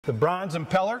The bronze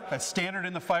impeller, that's standard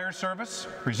in the fire service,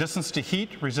 resistance to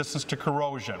heat, resistance to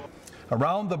corrosion.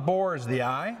 Around the bore is the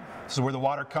eye. This is where the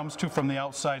water comes to from the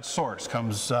outside source.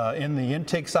 Comes in the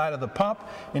intake side of the pump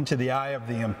into the eye of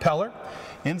the impeller.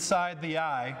 Inside the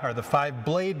eye are the 5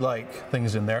 blade-like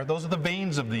things in there. Those are the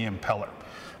vanes of the impeller.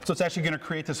 So it's actually going to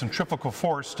create this centrifugal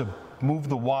force to move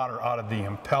the water out of the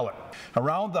impeller.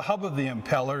 Around the hub of the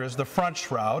impeller is the front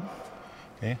shroud.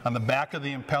 Okay. On the back of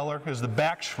the impeller is the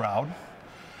back shroud.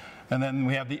 And then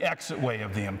we have the exit way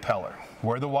of the impeller,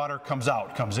 where the water comes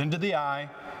out, comes into the eye,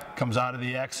 comes out of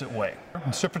the exit way.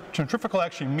 Centrifugal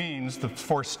actually means the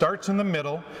force starts in the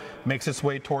middle, makes its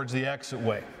way towards the exit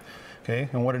way. Okay?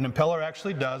 And what an impeller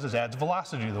actually does is adds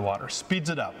velocity to the water, speeds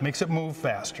it up, makes it move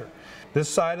faster. This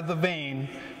side of the vane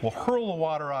will hurl the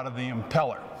water out of the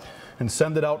impeller and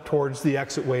send it out towards the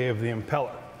exit way of the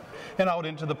impeller and out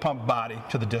into the pump body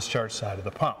to the discharge side of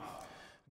the pump.